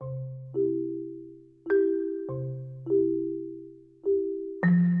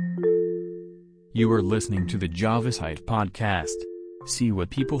You are listening to the JavaSite podcast. See what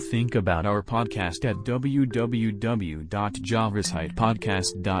people think about our podcast at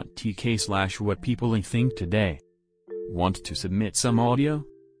www.javasitepodcast.tk/whatpeoplethink today. Want to submit some audio?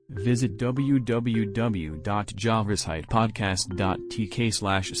 Visit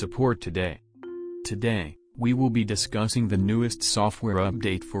www.javasitepodcast.tk/support today. Today, we will be discussing the newest software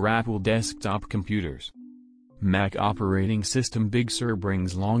update for Apple desktop computers. Mac operating system Big Sur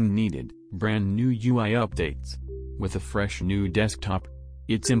brings long-needed, brand-new UI updates. With a fresh new desktop,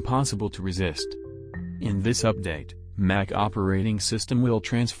 it's impossible to resist. In this update, Mac operating system will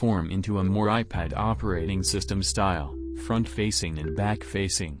transform into a more iPad operating system style, front-facing and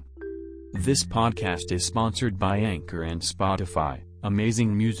back-facing. This podcast is sponsored by Anchor and Spotify,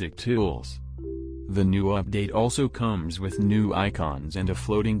 amazing music tools. The new update also comes with new icons and a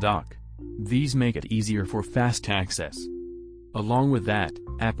floating dock. These make it easier for fast access. Along with that,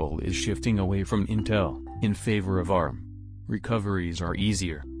 Apple is shifting away from Intel, in favor of ARM. Recoveries are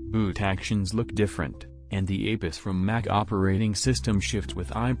easier, boot actions look different, and the APIs from Mac operating system shift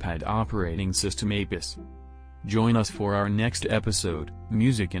with iPad operating system APIs. Join us for our next episode,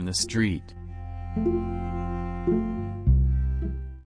 Music in the Street.